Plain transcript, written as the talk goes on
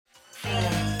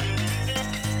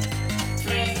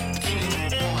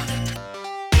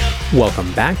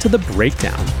Welcome back to The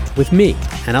Breakdown with me,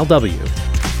 NLW.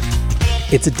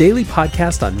 It's a daily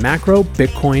podcast on macro,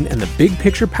 Bitcoin, and the big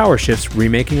picture power shifts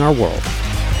remaking our world.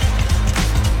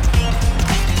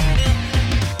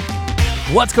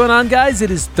 What's going on, guys?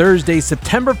 It is Thursday,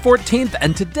 September 14th,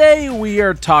 and today we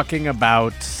are talking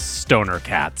about stoner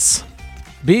cats.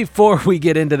 Before we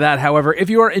get into that, however, if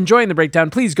you are enjoying The Breakdown,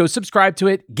 please go subscribe to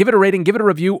it, give it a rating, give it a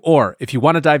review, or if you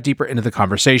want to dive deeper into the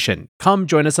conversation, come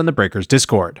join us on the Breakers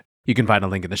Discord. You can find a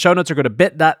link in the show notes or go to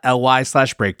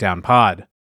bit.ly/breakdownpod.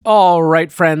 All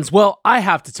right, friends. Well, I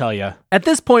have to tell you, at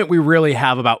this point, we really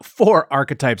have about 4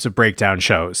 archetypes of breakdown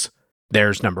shows.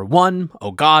 There's number 1,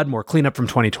 oh god, more cleanup from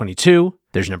 2022.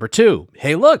 There's number 2,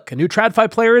 hey look, a new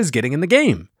TradFi player is getting in the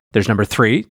game. There's number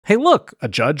 3, hey look, a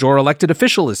judge or elected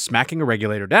official is smacking a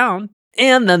regulator down.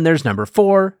 And then there's number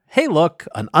 4, hey look,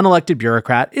 an unelected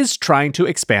bureaucrat is trying to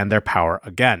expand their power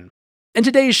again. And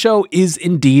today's show is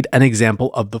indeed an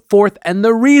example of the fourth, and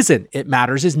the reason it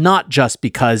matters is not just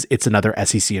because it's another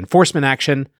SEC enforcement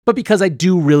action, but because I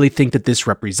do really think that this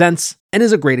represents and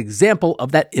is a great example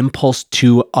of that impulse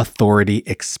to authority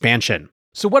expansion.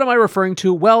 So what am I referring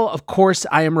to? Well, of course,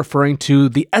 I am referring to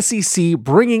the SEC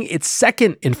bringing its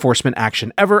second enforcement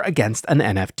action ever against an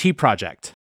NFT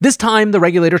project. This time, the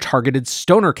regulator targeted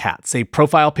Stoner Cats, a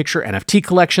profile picture NFT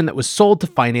collection that was sold to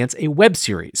finance a web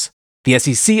series. The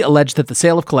SEC alleged that the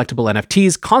sale of collectible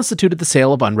NFTs constituted the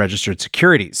sale of unregistered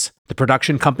securities. The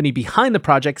production company behind the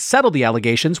project settled the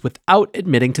allegations without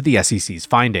admitting to the SEC's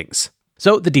findings.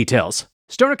 So, the details.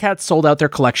 Stoner Cats sold out their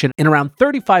collection in around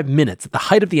 35 minutes at the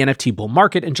height of the NFT bull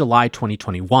market in July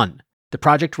 2021. The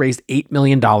project raised $8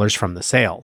 million from the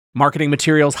sale. Marketing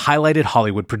materials highlighted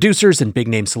Hollywood producers and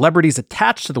big-name celebrities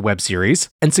attached to the web series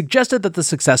and suggested that the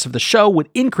success of the show would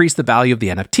increase the value of the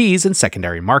NFTs in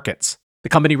secondary markets. The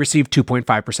company received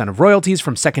 2.5% of royalties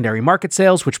from secondary market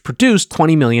sales, which produced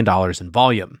 $20 million in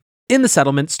volume. In the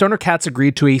settlement, Stoner Cats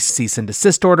agreed to a cease and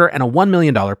desist order and a $1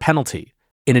 million penalty.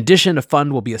 In addition, a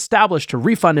fund will be established to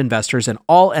refund investors, and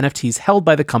all NFTs held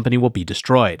by the company will be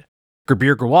destroyed.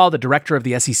 Gurbir Grewal, the director of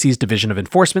the SEC's Division of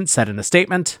Enforcement, said in a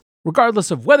statement, "Regardless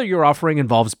of whether your offering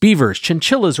involves beavers,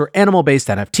 chinchillas, or animal-based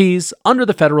NFTs, under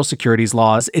the federal securities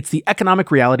laws, it's the economic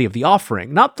reality of the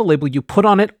offering, not the label you put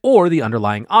on it or the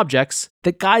underlying objects,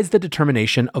 that guides the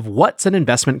determination of what's an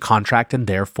investment contract and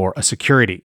therefore a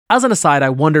security." As an aside, I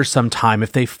wonder sometime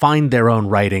if they find their own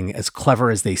writing as clever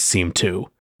as they seem to.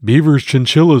 Beavers,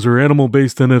 chinchillas, or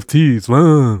animal-based NFTs,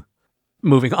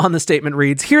 Moving on, the statement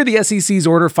reads, "Here the SEC's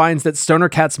order finds that Stoner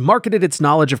Cats marketed its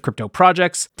knowledge of crypto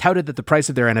projects, touted that the price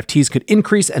of their NFTs could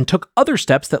increase, and took other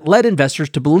steps that led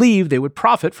investors to believe they would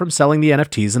profit from selling the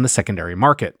NFTs in the secondary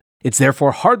market. It's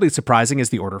therefore hardly surprising, as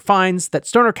the order finds, that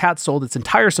Stoner Cats sold its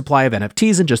entire supply of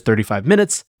NFTs in just 35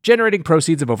 minutes, generating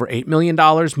proceeds of over $8 million,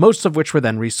 most of which were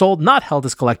then resold, not held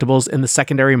as collectibles, in the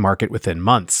secondary market within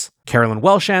months." Carolyn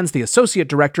Welshans, the associate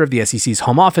director of the SEC's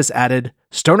home office, added,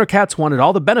 "Stoner Cats wanted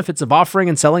all the benefits of offering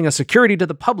and selling a security to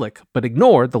the public, but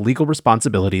ignored the legal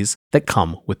responsibilities that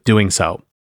come with doing so."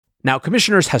 Now,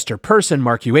 Commissioners Hester Peirce and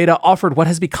Mark Ueda offered what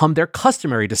has become their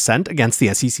customary dissent against the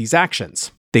SEC's actions.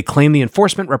 They claim the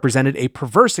enforcement represented a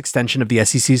perverse extension of the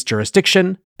SEC's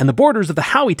jurisdiction and the borders of the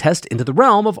Howey test into the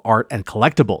realm of art and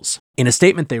collectibles. In a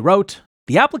statement they wrote,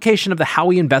 "The application of the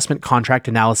Howey investment contract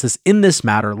analysis in this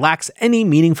matter lacks any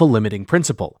meaningful limiting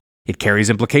principle. It carries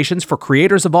implications for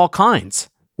creators of all kinds.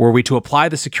 Were we to apply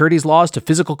the securities laws to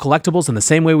physical collectibles in the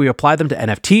same way we apply them to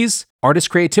NFTs, artist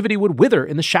creativity would wither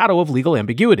in the shadow of legal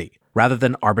ambiguity. Rather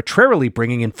than arbitrarily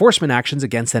bringing enforcement actions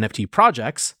against NFT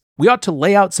projects, we ought to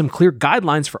lay out some clear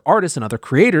guidelines for artists and other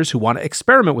creators who want to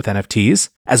experiment with NFTs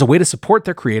as a way to support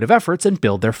their creative efforts and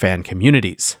build their fan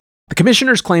communities." The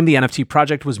commissioners claimed the NFT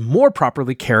project was more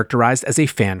properly characterized as a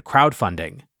fan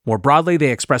crowdfunding. More broadly,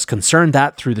 they expressed concern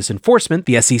that, through this enforcement,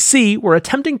 the SEC were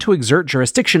attempting to exert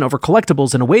jurisdiction over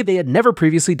collectibles in a way they had never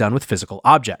previously done with physical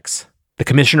objects. The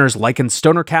commissioners likened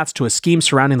Stoner Cats to a scheme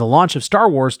surrounding the launch of Star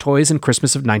Wars toys in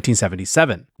Christmas of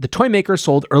 1977. The toy maker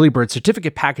sold early bird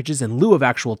certificate packages in lieu of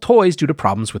actual toys due to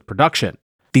problems with production.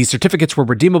 These certificates were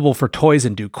redeemable for toys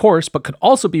in due course, but could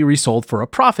also be resold for a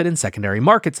profit in secondary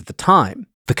markets at the time.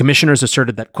 The commissioners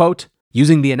asserted that, quote,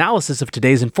 "Using the analysis of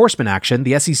today's enforcement action,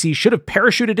 the SEC should have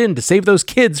parachuted in to save those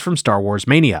kids from Star Wars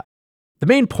mania." The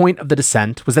main point of the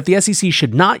dissent was that the SEC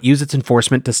should not use its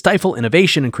enforcement to stifle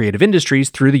innovation in creative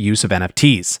industries through the use of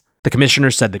NFTs. The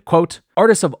commissioners said that, quote,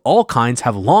 "Artists of all kinds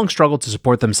have long struggled to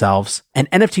support themselves, and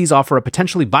NFTs offer a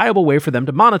potentially viable way for them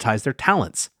to monetize their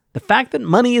talents. The fact that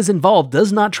money is involved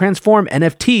does not transform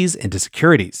NFTs into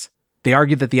securities." They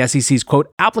argued that the SEC's,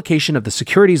 quote, "application of the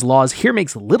securities laws here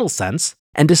makes little sense,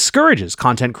 and discourages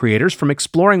content creators from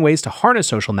exploring ways to harness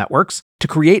social networks to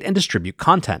create and distribute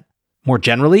content. More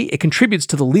generally, it contributes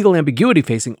to the legal ambiguity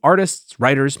facing artists,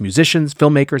 writers, musicians,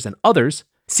 filmmakers, and others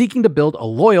seeking to build a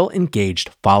loyal, engaged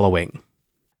following.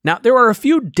 Now, there are a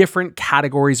few different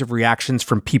categories of reactions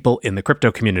from people in the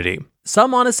crypto community.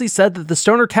 Some honestly said that the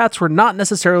Stoner Cats were not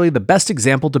necessarily the best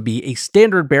example to be a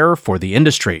standard bearer for the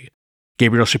industry.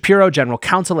 Gabriel Shapiro, general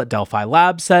counsel at Delphi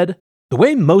Labs, said, "The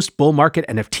way most bull market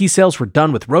NFT sales were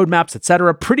done with roadmaps,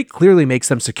 etc., pretty clearly makes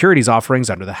them securities offerings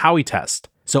under the Howey test.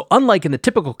 So unlike in the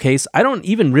typical case, I don't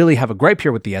even really have a gripe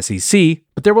here with the SEC,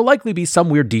 but there will likely be some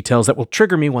weird details that will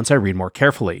trigger me once I read more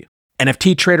carefully."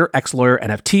 NFT trader ex-lawyer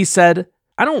NFT said,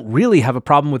 "I don't really have a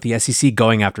problem with the SEC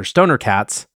going after Stoner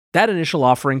Cats. That initial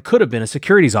offering could have been a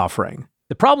securities offering.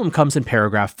 The problem comes in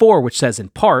paragraph 4, which says in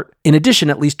part, in addition,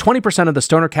 at least 20% of the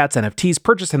Stoner Cats NFTs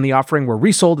purchased in the offering were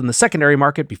resold in the secondary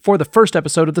market before the first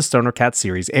episode of the Stoner Cats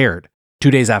series aired,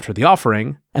 2 days after the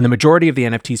offering, and the majority of the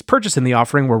NFTs purchased in the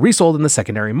offering were resold in the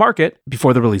secondary market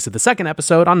before the release of the second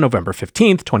episode on November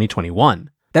 15th, 2021.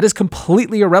 That is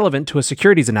completely irrelevant to a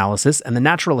securities analysis, and the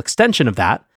natural extension of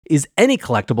that is any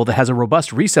collectible that has a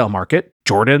robust resale market,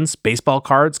 Jordans, baseball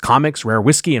cards, comics, rare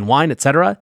whiskey and wine,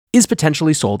 etc., is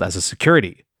potentially sold as a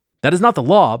security. That is not the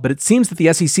law, but it seems that the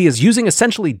SEC is using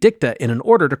essentially dicta in an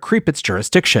order to creep its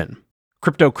jurisdiction."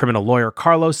 Crypto criminal lawyer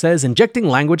Carlo says injecting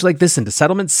language like this into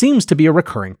settlement seems to be a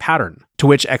recurring pattern, to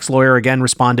which ex-lawyer again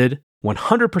responded,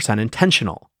 100%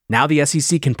 intentional. Now the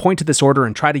SEC can point to this order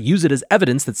and try to use it as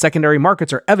evidence that secondary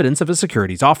markets are evidence of a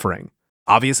securities offering.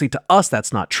 Obviously, to us,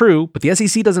 that's not true, but the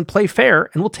SEC doesn't play fair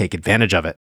and will take advantage of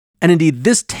it. And indeed,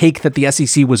 this take that the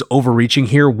SEC was overreaching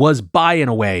here was, by and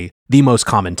away, the most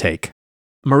common take.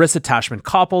 Marissa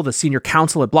Tashman-Koppel, the senior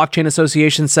counsel at Blockchain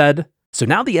Association, said, "So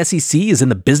now the SEC is in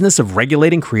the business of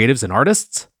regulating creatives and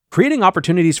artists? Creating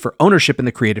opportunities for ownership in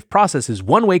the creative process is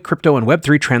one way crypto and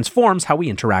Web3 transforms how we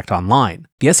interact online.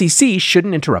 The SEC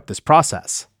shouldn't interrupt this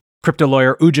process." Crypto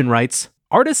lawyer Ujin writes,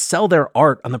 "Artists sell their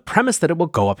art on the premise that it will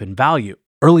go up in value.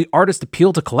 Early artists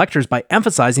appeal to collectors by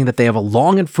emphasizing that they have a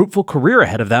long and fruitful career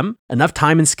ahead of them, enough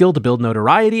time and skill to build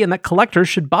notoriety, and that collectors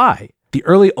should buy the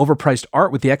early overpriced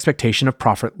art with the expectation of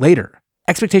profit later.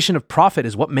 Expectation of profit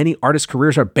is what many artists'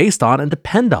 careers are based on and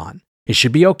depend on. It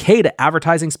should be okay to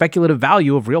advertising speculative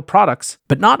value of real products,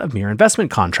 but not of mere investment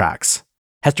contracts."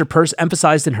 Hester Peirce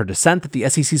emphasized in her dissent that the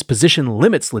SEC's position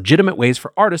limits legitimate ways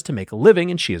for artists to make a living,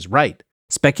 and she is right.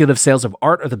 Speculative sales of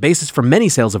art are the basis for many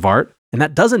sales of art, and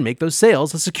that doesn't make those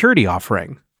sales a security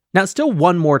offering. Now, still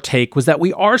one more take was that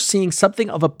we are seeing something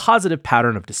of a positive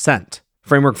pattern of dissent.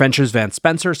 Framework Ventures' Vance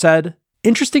Spencer said,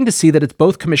 "Interesting to see that it's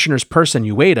both Commissioners Peirce and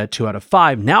Ueda, 2 out of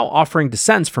 5, now offering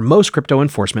dissents for most crypto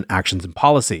enforcement actions and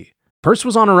policy. Peirce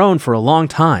was on her own for a long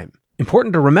time.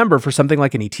 Important to remember for something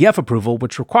like an ETF approval,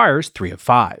 which requires 3 of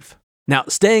 5. Now,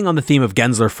 staying on the theme of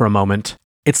Gensler for a moment,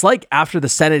 it's like after the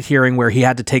Senate hearing where he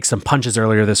had to take some punches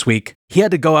earlier this week, he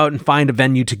had to go out and find a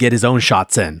venue to get his own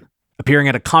shots in. Appearing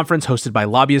at a conference hosted by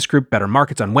lobbyist group Better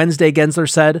Markets on Wednesday, Gensler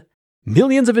said,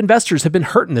 "Millions of investors have been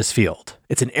hurt in this field.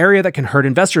 It's an area that can hurt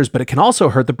investors, but it can also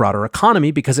hurt the broader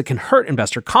economy because it can hurt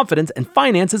investor confidence, and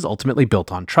finance is ultimately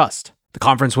built on trust." The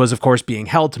conference was, of course, being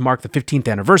held to mark the 15th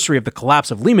anniversary of the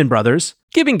collapse of Lehman Brothers,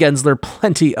 giving Gensler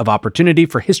plenty of opportunity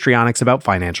for histrionics about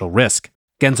financial risk.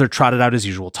 Gensler trotted out his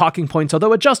usual talking points,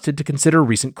 although adjusted to consider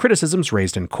recent criticisms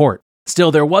raised in court.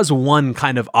 Still, there was one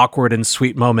kind of awkward and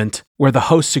sweet moment where the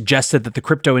host suggested that the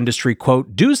crypto industry,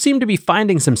 quote, "do seem to be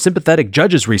finding some sympathetic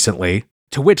judges recently,"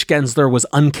 to which Gensler was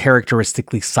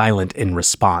uncharacteristically silent in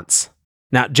response.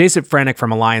 Now, Jacep Franek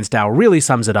from Alliance DAO really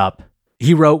sums it up.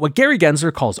 He wrote, "What Gary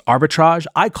Gensler calls arbitrage,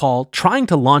 I call trying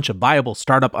to launch a viable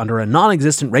startup under a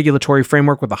non-existent regulatory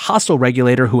framework with a hostile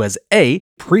regulator who has A,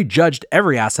 prejudged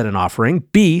every asset and offering,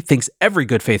 B, thinks every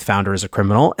good faith founder is a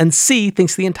criminal, and C,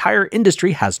 thinks the entire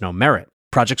industry has no merit.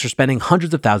 Projects are spending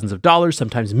hundreds of thousands of dollars,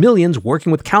 sometimes millions,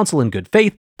 working with counsel in good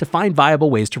faith to find viable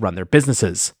ways to run their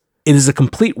businesses. It is a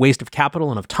complete waste of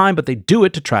capital and of time, but they do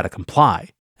it to try to comply.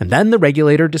 And then the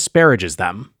regulator disparages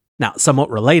them." Now, somewhat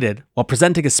related, while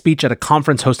presenting a speech at a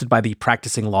conference hosted by the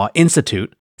Practicing Law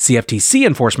Institute, CFTC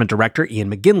Enforcement Director Ian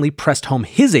McGinley pressed home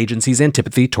his agency's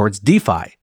antipathy towards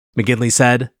DeFi. McGinley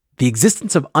said, "The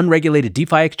existence of unregulated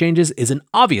DeFi exchanges is an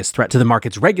obvious threat to the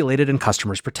markets regulated and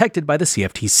customers protected by the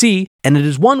CFTC, and it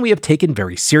is one we have taken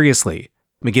very seriously."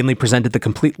 McGinley presented the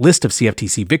complete list of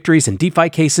CFTC victories in DeFi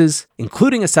cases,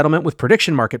 including a settlement with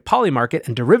prediction market Polymarket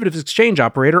and derivatives exchange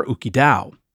operator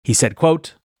UkiDAO. He said,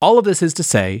 quote, "All of this is to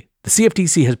say, the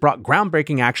CFTC has brought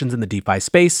groundbreaking actions in the DeFi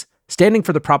space, standing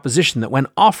for the proposition that when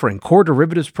offering core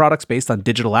derivatives products based on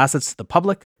digital assets to the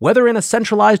public, whether in a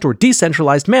centralized or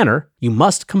decentralized manner, you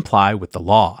must comply with the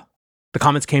law. The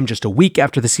comments came just a week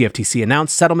after the CFTC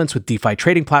announced settlements with DeFi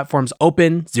trading platforms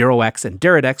Open, 0x, and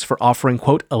Deridex for offering,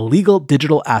 quote, illegal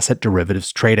digital asset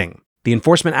derivatives trading. The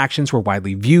enforcement actions were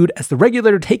widely viewed as the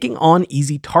regulator taking on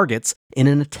easy targets in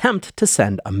an attempt to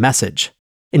send a message.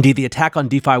 Indeed, the attack on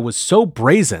DeFi was so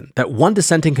brazen that one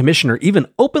dissenting commissioner even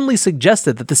openly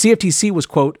suggested that the CFTC was,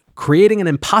 quote, creating an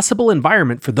impossible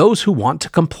environment for those who want to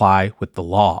comply with the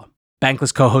law.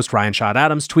 Bankless co-host Ryan Shad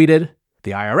Adams tweeted,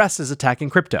 "The IRS is attacking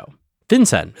crypto.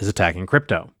 FinCEN is attacking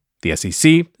crypto. The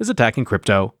SEC is attacking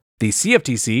crypto. The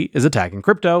CFTC is attacking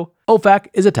crypto. OFAC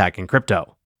is attacking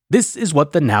crypto. This is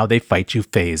what the now they fight you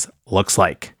phase looks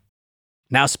like."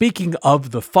 Now, speaking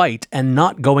of the fight and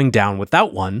not going down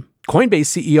without one, Coinbase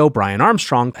CEO Brian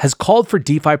Armstrong has called for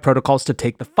DeFi protocols to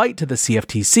take the fight to the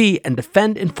CFTC and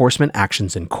defend enforcement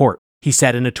actions in court. He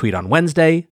said in a tweet on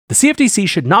Wednesday, "The CFTC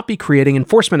should not be creating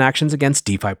enforcement actions against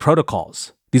DeFi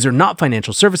protocols. These are not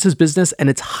financial services business, and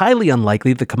it's highly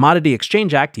unlikely the Commodity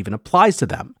Exchange Act even applies to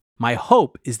them. My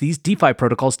hope is these DeFi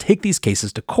protocols take these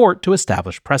cases to court to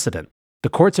establish precedent. The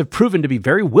courts have proven to be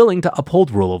very willing to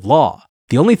uphold rule of law.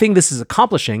 The only thing this is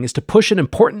accomplishing is to push an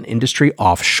important industry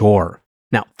offshore."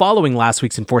 Now, following last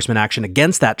week's enforcement action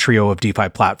against that trio of DeFi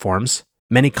platforms,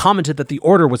 many commented that the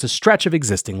order was a stretch of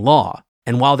existing law.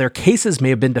 And while their cases may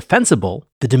have been defensible,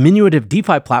 the diminutive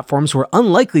DeFi platforms were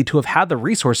unlikely to have had the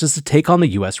resources to take on the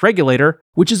US regulator,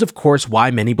 which is of course why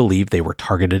many believe they were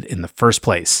targeted in the first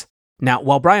place. Now,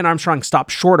 while Brian Armstrong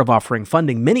stopped short of offering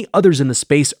funding, many others in the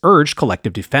space urged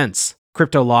collective defense.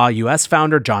 Crypto Law US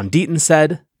founder John Deaton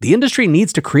said, "The industry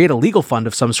needs to create a legal fund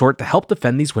of some sort to help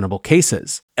defend these winnable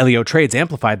cases." Elio Trades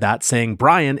amplified that, saying,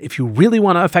 "Brian, if you really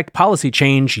want to affect policy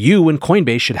change, you and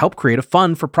Coinbase should help create a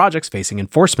fund for projects facing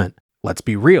enforcement. Let's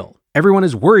be real. Everyone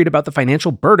is worried about the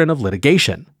financial burden of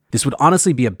litigation. This would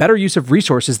honestly be a better use of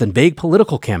resources than vague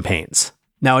political campaigns."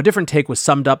 Now, a different take was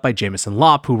summed up by Jameson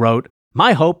Lopp, who wrote,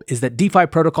 "My hope is that DeFi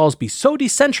protocols be so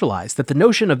decentralized that the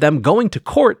notion of them going to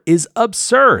court is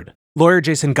absurd." Lawyer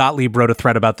Jason Gottlieb wrote a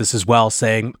thread about this as well,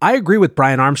 saying, "I agree with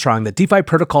Brian Armstrong that DeFi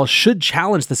protocols should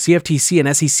challenge the CFTC and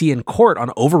SEC in court on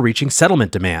overreaching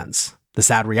settlement demands. The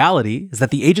sad reality is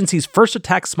that the agencies first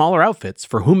attack smaller outfits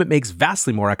for whom it makes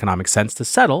vastly more economic sense to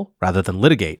settle rather than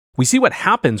litigate. We see what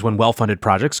happens when well-funded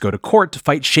projects go to court to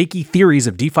fight shaky theories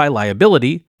of DeFi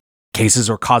liability. Cases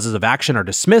or causes of action are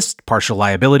dismissed, partial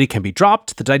liability can be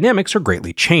dropped, the dynamics are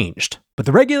greatly changed. But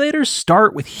the regulators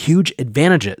start with huge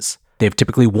advantages. They've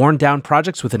typically worn down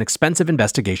projects with an expensive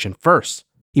investigation first.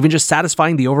 Even just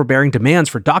satisfying the overbearing demands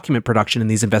for document production in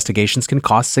these investigations can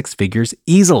cost six figures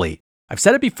easily. I've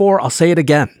said it before, I'll say it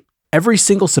again. Every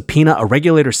single subpoena a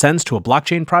regulator sends to a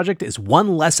blockchain project is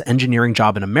one less engineering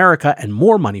job in America and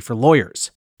more money for lawyers.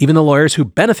 Even the lawyers who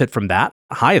benefit from that,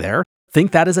 hi there,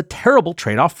 think that is a terrible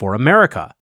trade-off for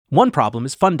America. One problem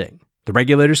is funding. The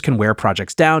regulators can wear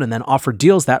projects down and then offer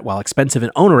deals that, while expensive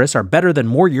and onerous, are better than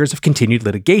more years of continued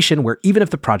litigation where even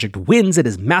if the project wins, it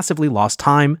has massively lost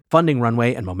time, funding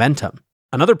runway, and momentum.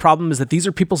 Another problem is that these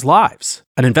are people's lives.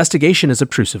 An investigation is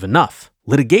obtrusive enough.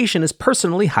 Litigation is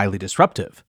personally highly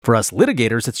disruptive. For us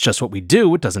litigators, it's just what we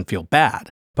do, it doesn't feel bad.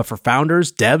 But for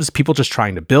founders, devs, people just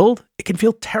trying to build, it can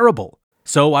feel terrible.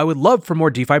 So I would love for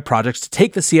more DeFi projects to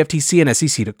take the CFTC and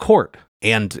SEC to court.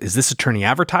 And is this attorney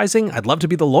advertising? I'd love to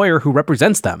be the lawyer who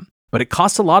represents them. But it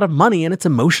costs a lot of money and it's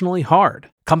emotionally hard.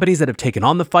 Companies that have taken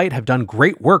on the fight have done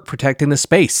great work protecting the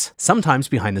space, sometimes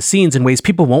behind the scenes in ways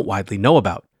people won't widely know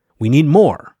about. We need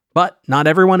more, but not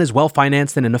everyone is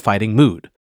well-financed and in a fighting mood.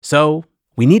 So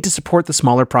we need to support the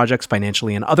smaller projects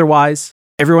financially and otherwise.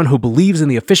 Everyone who believes in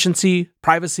the efficiency,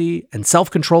 privacy, and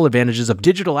self-control advantages of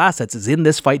digital assets is in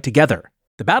this fight together.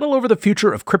 The battle over the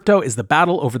future of crypto is the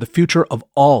battle over the future of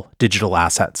all digital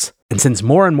assets. And since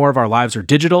more and more of our lives are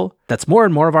digital, that's more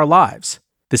and more of our lives.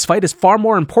 This fight is far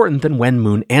more important than when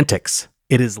moon antics.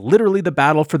 It is literally the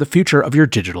battle for the future of your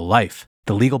digital life.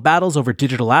 The legal battles over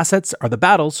digital assets are the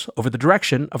battles over the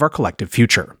direction of our collective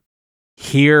future.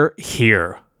 Hear,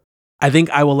 hear. I think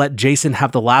I will let Jason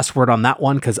have the last word on that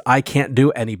one because I can't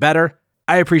do any better.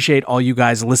 I appreciate all you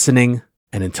guys listening.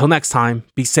 And until next time,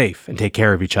 be safe and take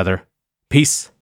care of each other. Peace.